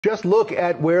Just look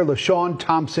at where LaShawn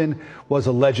Thompson was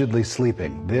allegedly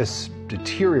sleeping. This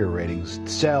deteriorating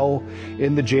cell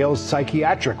in the jail's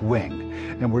psychiatric wing.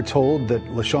 And we're told that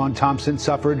LaShawn Thompson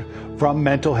suffered from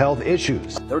mental health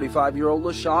issues. 35-year-old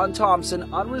LaShawn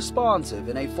Thompson unresponsive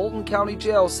in a Fulton County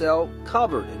jail cell,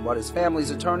 covered in what his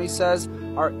family's attorney says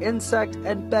are insect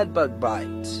and bedbug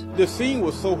bites. The scene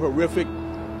was so horrific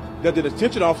that the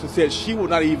detention officer said she would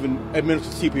not even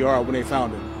administer CPR when they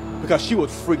found him because she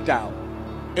was freaked out.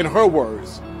 In her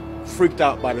words, freaked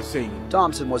out by the scene.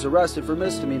 Thompson was arrested for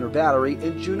misdemeanor battery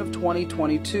in June of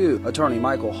 2022. Attorney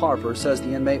Michael Harper says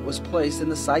the inmate was placed in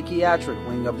the psychiatric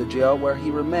wing of the jail where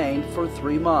he remained for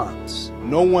 3 months.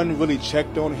 No one really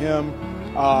checked on him.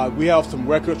 We have some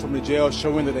records from the jail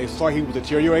showing that they saw he was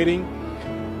deteriorating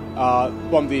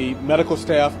from the medical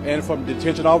staff and from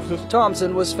detention officers.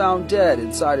 Thompson was found dead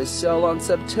inside his cell on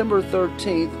September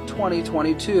 13,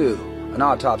 2022. An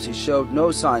autopsy showed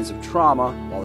no signs of trauma, while